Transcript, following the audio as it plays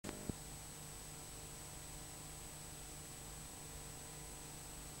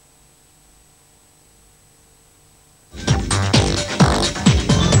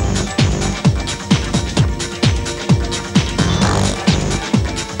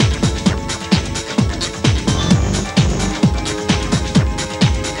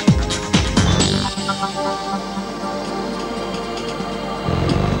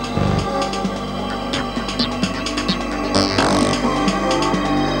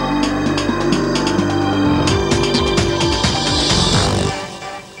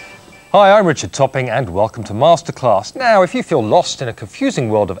Hi, I'm Richard Topping and welcome to MasterClass. Now, if you feel lost in a confusing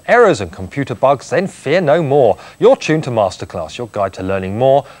world of errors and computer bugs, then fear no more. You're tuned to MasterClass, your guide to learning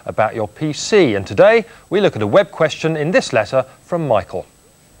more about your PC. And today, we look at a web question in this letter from Michael.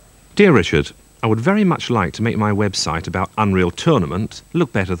 Dear Richard, I would very much like to make my website about Unreal Tournament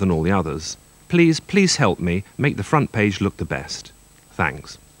look better than all the others. Please help me make the front page look the best.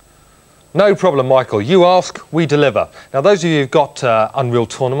 Thanks. No problem, Michael. You ask, we deliver. Now, those of you who've got Unreal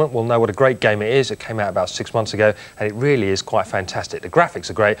Tournament will know what a great game it is. It came out about 6 months ago, and it really is quite fantastic. The graphics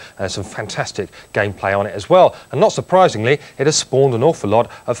are great, and there's some fantastic gameplay on it as well. And not surprisingly, it has spawned an awful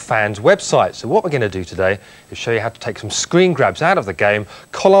lot of fans' websites. So what we're going to do today is show you how to take some screen grabs out of the game,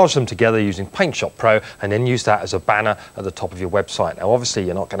 collage them together using PaintShop Pro, and then use that as a banner at the top of your website. Now, obviously,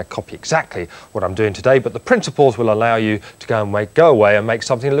 you're not going to copy exactly what I'm doing today, but the principles will allow you to go away and make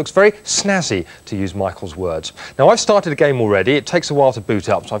something that looks very snazzy, to use Michael's words. Now, I've started a game already. It takes a while to boot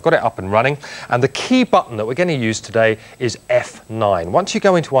up, so I've got it up and running. And the key button that we're going to use today is F9. Once you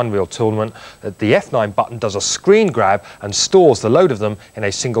go into Unreal Tournament, the F9 button does a screen grab and stores the load of them in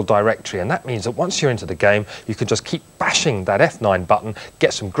a single directory. And that means that once you're into the game, you can just keep bashing that F9 button,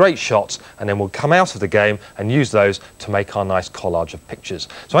 get some great shots, and then we'll come out of the game and use those to make our nice collage of pictures.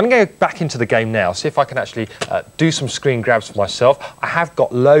 So I'm going to go back into the game now, see if I can actually do some screen grabs for myself. I have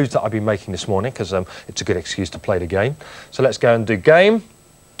got loads that I've been making this morning because it's a good excuse to play the game. So let's go and do game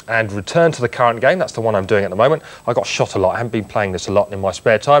and return to the current game. That's the one I'm doing at the moment. I got shot a lot. I haven't been playing this a lot in my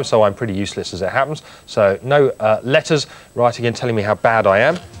spare time, so I'm pretty useless as it happens. So no letters writing in telling me how bad I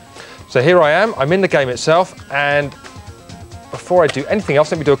am. So here I am. I'm in the game itself, and before I do anything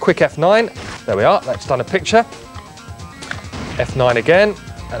else, let me do a quick F9. There we are. That's done a picture. F9 again,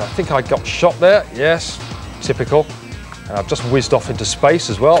 and I think I got shot there. Yes, typical. And I've just whizzed off into space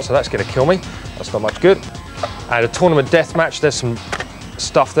as well, so that's going to kill me. That's not much good. And a tournament deathmatch, there's some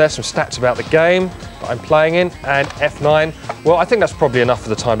stuff there, some stats about the game that I'm playing in, and F9. Well, I think that's probably enough for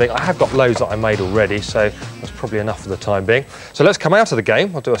the time being. I have got loads that I made already, so that's probably enough for the time being. So let's come out of the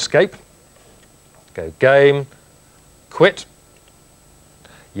game. I'll do escape. Go game, quit.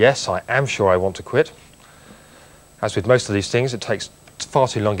 Yes, I am sure I want to quit. As with most of these things, it takes far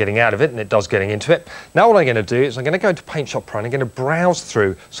too long getting out of it, and it does getting into it. Now what I'm going to do is I'm going to go into PaintShop Pro and I'm going to browse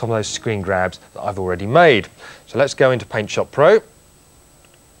through some of those screen grabs that I've already made. So let's go into PaintShop Pro,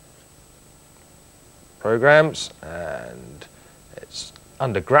 Programs, and it's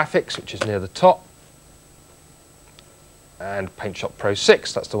under Graphics, which is near the top, and PaintShop Pro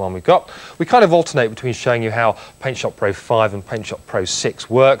 6, that's the one we've got. We kind of alternate between showing you how PaintShop Pro 5 and PaintShop Pro 6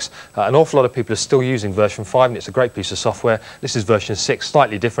 works. An awful lot of people are still using version 5, and it's a great piece of software. This is version 6,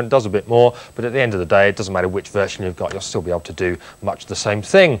 slightly different, does a bit more, but at the end of the day, it doesn't matter which version you've got, you'll still be able to do much the same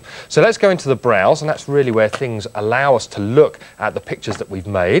thing. So let's go into the browse, and that's really where things allow us to look at the pictures that we've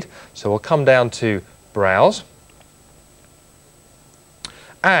made. So we'll come down to Browse.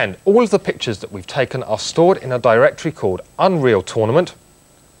 And all of the pictures that we've taken are stored in a directory called Unreal Tournament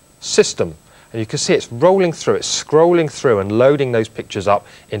System. And you can see it's rolling through, it's scrolling through and loading those pictures up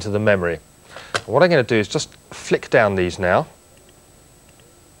into the memory. And what I'm going to do is just flick down these now.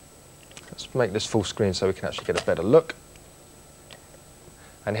 Let's make this full screen so we can actually get a better look.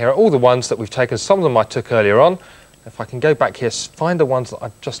 And here are all the ones that we've taken. Some of them I took earlier on. If I can go back here, find the ones that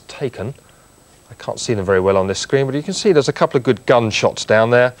I've just taken. I can't see them very well on this screen, but you can see there's a couple of good gun shots down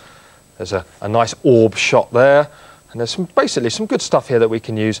there. There's a nice orb shot there, and there's basically some good stuff here that we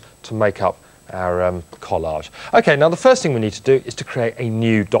can use to make up our collage. Okay, now the first thing we need to do is to create a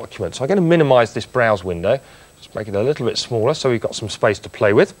new document. So I'm going to minimize this browse window, just make it a little bit smaller so we've got some space to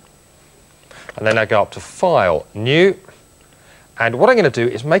play with. And then I go up to File, New. And what I'm going to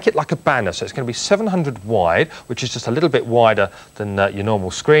do is make it like a banner. So it's going to be 700 wide, which is just a little bit wider than your normal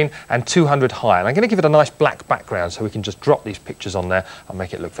screen, and 200 high. And I'm going to give it a nice black background so we can just drop these pictures on there and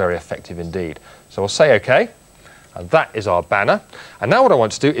make it look very effective indeed. So we'll say OK. And that is our banner. And now what I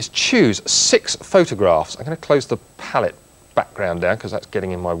want to do is choose 6 photographs. I'm going to close the palette background down because that's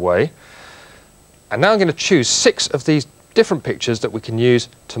getting in my way. And now I'm going to choose 6 of these different pictures that we can use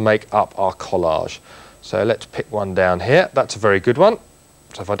to make up our collage. So let's pick one down here. That's a very good one.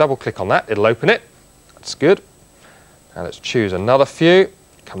 So if I double click on that, it'll open it. That's good. Now let's choose another few.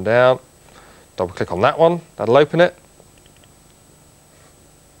 Come down, double click on that one. That'll open it.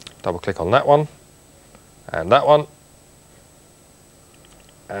 Double click on that one and that one.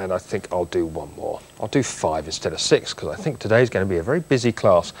 And I think I'll do one more. I'll do 5 instead of 6 because I think today's going to be a very busy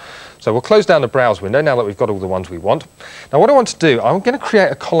class. So we'll close down the browse window now that we've got all the ones we want. Now what I want to do, I'm going to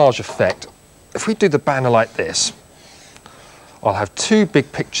create a collage effect. If we do the banner like this, I'll have 2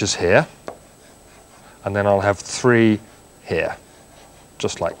 big pictures here, and then I'll have 3 here.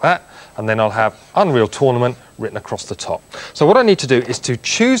 just like that, and then I'll have Unreal Tournament written across the top. So what I need to do is to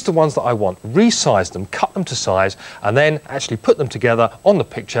choose the ones that I want, resize them, cut them to size, and then actually put them together on the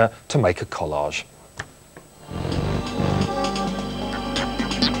picture to make a collage.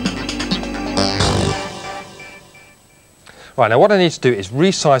 Right, now what I need to do is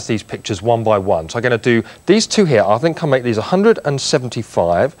resize these pictures one by one. So I'm going to do these two here. I think I'll make these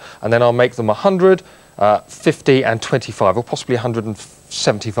 175, and then I'll make them 100, 50 and 25, or possibly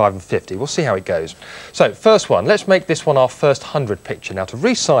 175 and 50. We'll see how it goes. So first one, let's make this one our first 100 picture. Now to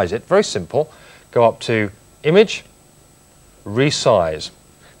resize it, very simple, go up to Image, Resize.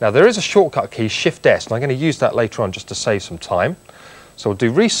 Now there is a shortcut key, Shift-S, and I'm going to use that later on just to save some time. So we'll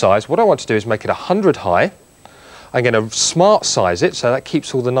do Resize. What I want to do is make it 100 high. I'm going to smart size it, so that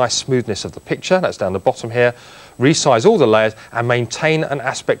keeps all the nice smoothness of the picture. That's down the bottom here. Resize all the layers and maintain an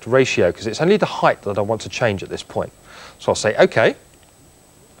aspect ratio, because it's only the height that I want to change at this point. So I'll say OK.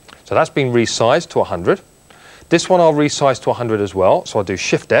 So that's been resized to 100. This one I'll resize to 100 as well. So I'll do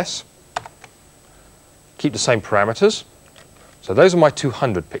Shift-S. Keep the same parameters. So those are my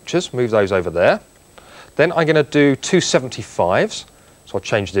 200 pictures. Move those over there. Then I'm going to do 275s. So I'll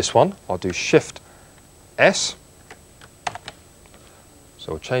change this one. I'll do Shift-S.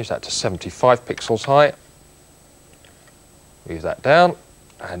 So we'll change that to 75 pixels high. Move that down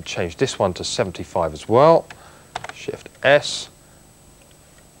and change this one to 75 as well. Shift-S.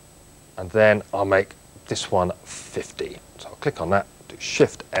 And then I'll make this one 50. So I'll click on that, do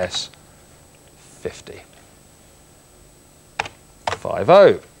Shift-S, 50.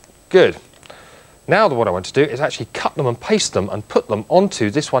 50. Good. Now what I want to do is actually cut them and paste them and put them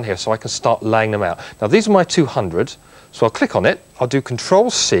onto this one here so I can start laying them out. Now these are my 200s. So I'll click on it, I'll do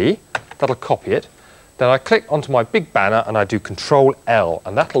Control-C, that'll copy it. Then I click onto my big banner and I do Control-L,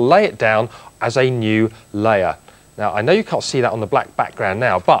 and that'll lay it down as a new layer. Now I know you can't see that on the black background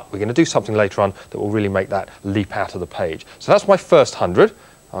now, but we're going to do something later on that will really make that leap out of the page. So that's my first 100.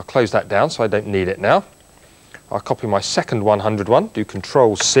 I'll close that down so I don't need it now. I'll copy my second 100 one, do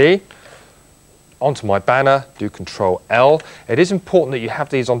Control-C. Onto my banner, do Control-L. It is important that you have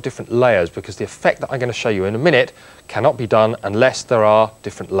these on different layers, because the effect that I'm going to show you in a minute cannot be done unless there are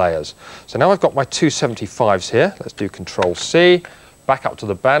different layers. So now I've got my 275s here. Let's do Control-C, back up to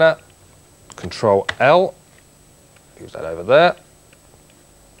the banner, Control-L, use that over there.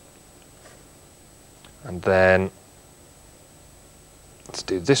 And then let's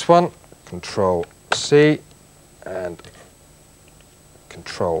do this one, Control-C and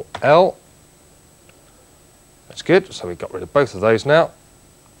Control-L. That's good, so we've got rid of both of those now.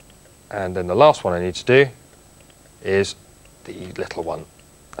 And then the last one I need to do is the little one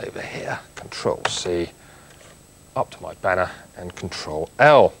over here. Control-C, up to my banner, and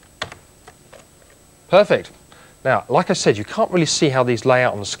Control-L. Perfect. Now, like I said, you can't really see how these lay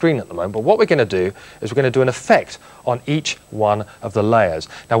out on the screen at the moment, but what we're going to do is we're going to do an effect on each one of the layers.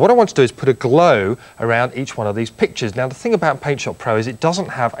 Now, what I want to do is put a glow around each one of these pictures. Now, the thing about PaintShop Pro is it doesn't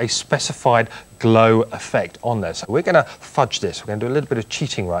have a specified glow effect on there. So we're going to fudge this. We're going to do a little bit of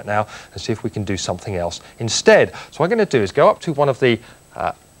cheating right now and see if we can do something else instead. So what I'm going to do is go up to one of the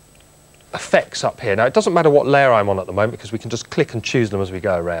effects up here. Now, it doesn't matter what layer I'm on at the moment, because we can just click and choose them as we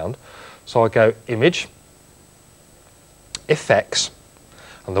go around. So I'll go Image, Effects,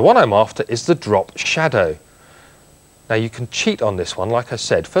 and the one I'm after is the drop shadow. Now you can cheat on this one, like I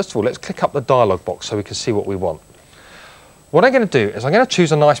said. First of all, let's click up the dialog box so we can see what we want. What I'm going to do is I'm going to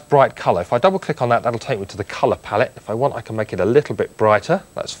choose a nice bright colour. If I double click on that, that'll take me to the colour palette. If I want, I can make it a little bit brighter.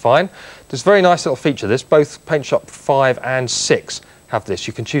 That's fine. There's a very nice little feature. This, both PaintShop 5 and 6 have this.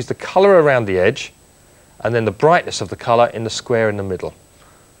 You can choose the colour around the edge and then the brightness of the colour in the square in the middle.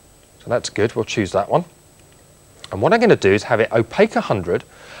 So that's good. We'll choose that one. And what I'm going to do is have it opaque 100,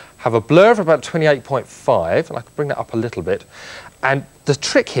 have a blur of about 28.5, and I can bring that up a little bit. And the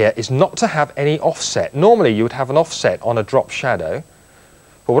trick here is not to have any offset. Normally you would have an offset on a drop shadow,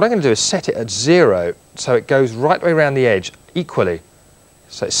 but what I'm going to do is set it at 0, so it goes right the way around the edge equally.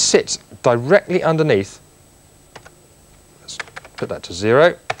 So it sits directly underneath, let's put that to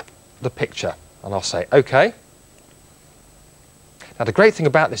 0, the picture, and I'll say OK. Now the great thing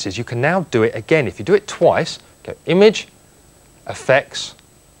about this is you can now do it again. If you do it twice, go Image, Effects,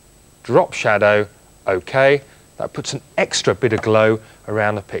 Drop Shadow, OK. That puts an extra bit of glow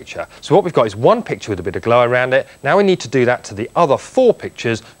around the picture. So what we've got is one picture with a bit of glow around it. Now we need to do that to the other 4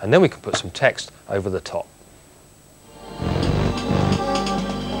 pictures, and then we can put some text over the top.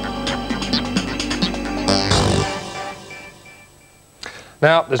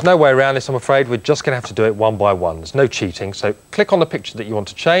 Now, there's no way around this, I'm afraid. We're just going to have to do it one by one. There's no cheating. So click on the picture that you want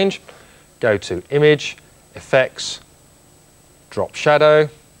to change, go to Image, Effects, drop shadow,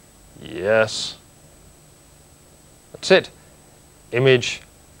 yes. That's it. Image,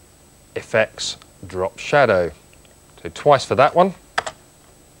 effects, drop shadow. So twice for that one.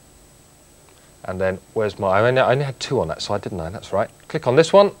 And then where's my, I only had 2 on that side, didn't I? That's right. Click on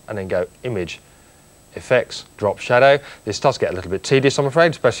this one and then go image, effects, drop shadow. This does get a little bit tedious, I'm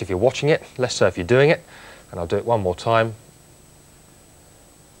afraid, especially if you're watching it, less so if you're doing it. And I'll do it one more time.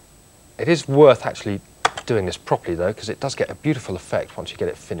 It is worth actually doing this properly though, because it does get a beautiful effect once you get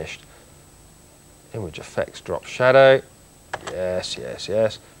it finished. Image, effects, drop shadow. Yes, yes,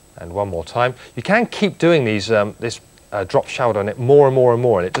 yes. And one more time. You can keep doing these, drop shadow on it more and more and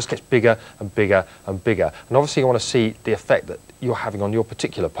more, and it just gets bigger and bigger and bigger. And obviously you want to see the effect that you're having on your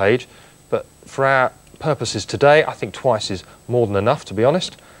particular page, but for our purposes today, I think twice is more than enough, to be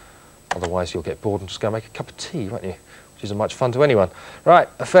honest. Otherwise you'll get bored and just go make a cup of tea, won't you? Which isn't much fun to anyone. Right,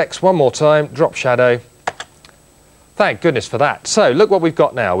 effects one more time, drop shadow. Thank goodness for that. So look what we've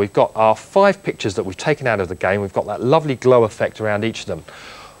got now. We've got our 5 pictures that we've taken out of the game. We've got that lovely glow effect around each of them.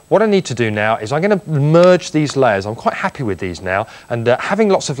 What I need to do now is I'm going to merge these layers. I'm quite happy with these now, and having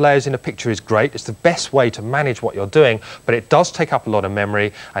lots of layers in a picture is great. It's the best way to manage what you're doing, but it does take up a lot of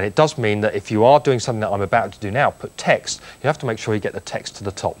memory, and it does mean that if you are doing something that I'm about to do now, put text, you have to make sure you get the text to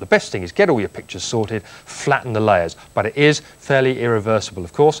the top. The best thing is get all your pictures sorted, flatten the layers, but it is fairly irreversible,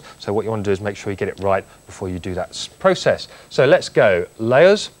 of course, so what you want to do is make sure you get it right before you do that process. So let's go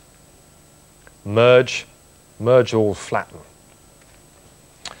layers, merge, merge all, flatten.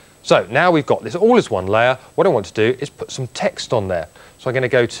 So now we've got this all as one layer. What I want to do is put some text on there. So I'm going to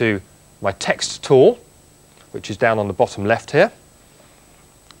go to my text tool, which is down on the bottom left here.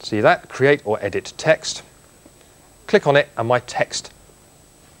 See that? Create or edit text. Click on it and my text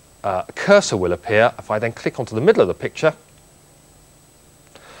cursor will appear. If I then click onto the middle of the picture,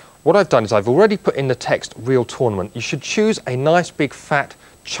 what I've done is I've already put in the text Real Tournament. You should choose a nice big fat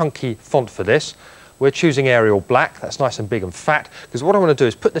chunky font for this. We're choosing Arial Black, that's nice and big and fat, because what I want to do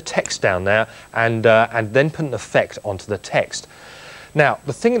is put the text down there and then put an effect onto the text. Now,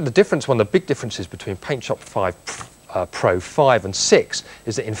 one of the big differences between Paint Shop 5 Pro 5 and 6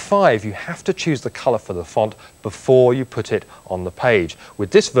 is that in 5 you have to choose the colour for the font before you put it on the page.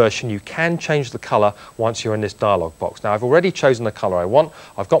 With this version you can change the colour once you're in this dialog box. Now I've already chosen the colour I want,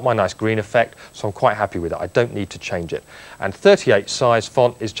 I've got my nice green effect, so I'm quite happy with it, I don't need to change it. And 38 size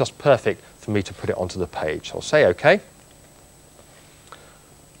font is just perfect for me to put it onto the page. So I'll say OK.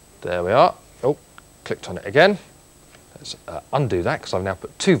 There we are. Oh, clicked on it again. Let's undo that because I've now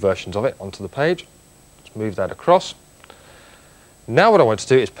put 2 versions of it onto the page. Let's move that across. Now what I want to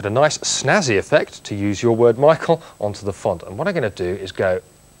do is put a nice snazzy effect, to use your word, Michael, onto the font. And what I'm going to do is go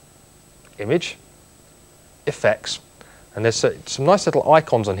Image, Effects, and there's some nice little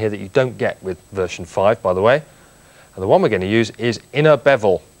icons on here that you don't get with version 5, by the way. And the one we're going to use is Inner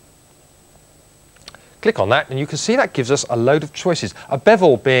Bevel. Click on that and you can see that gives us a load of choices. A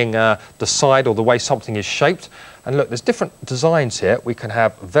bevel being the side or the way something is shaped. And look, there's different designs here. We can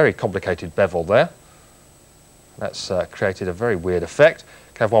have a very complicated bevel there. That's created a very weird effect.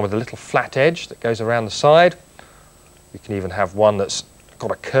 We can have one with a little flat edge that goes around the side. We can even have one that's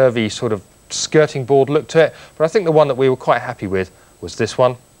got a curvy sort of skirting board look to it. But I think the one that we were quite happy with was this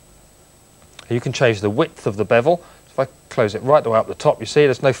one. And you can change the width of the bevel. If I close it right the way up the top, you see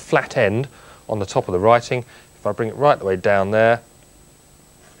there's no flat end on the top of the writing. If I bring it right the way down there,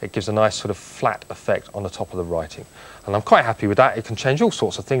 it gives a nice sort of flat effect on the top of the writing. And I'm quite happy with that. It can change all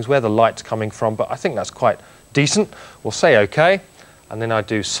sorts of things, where the light's coming from, but I think that's quite decent. We'll say OK, and then I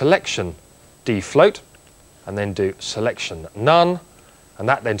do Selection Defloat, and then do Selection None, and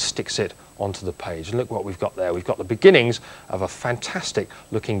that then sticks it onto the page. And look what we've got there. We've got the beginnings of a fantastic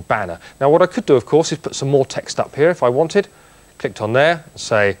looking banner. Now what I could do, of course, is put some more text up here if I wanted. Clicked on there and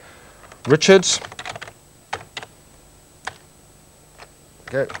say Richards.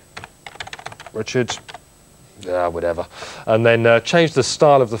 Okay. Richards. Yeah, whatever. And then change the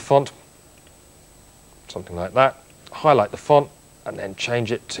style of the font. Something like that. Highlight the font and then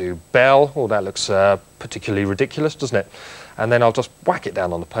change it to Bell. Oh, that looks particularly ridiculous, doesn't it? And then I'll just whack it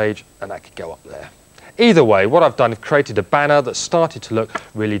down on the page and that could go up there. Either way, what I've done is created a banner that started to look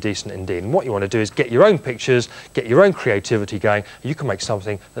really decent indeed. And what you want to do is get your own pictures, get your own creativity going, and you can make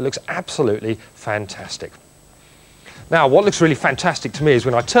something that looks absolutely fantastic. Now, what looks really fantastic to me is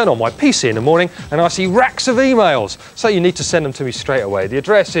when I turn on my PC in the morning and I see racks of emails. So you need to send them to me straight away. The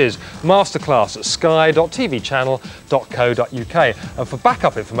address is masterclass@sky.tvchannel.co.uk. And for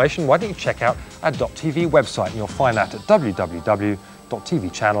backup information, why don't you check out our .tv website, and you'll find that at www.sky.tv.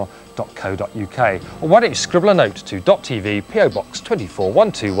 www.tvchannel.co.uk. Or why don't you scribble a note to .tv, PO Box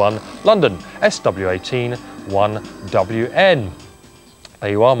 24121, London, SW18 1WN. There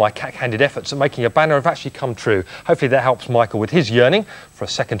you are, my cack-handed efforts at making a banner have actually come true. Hopefully that helps Michael with his yearning for a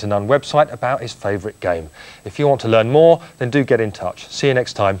second-to-none website about his favourite game. If you want to learn more, then do get in touch. See you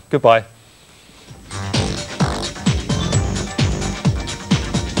next time. Goodbye.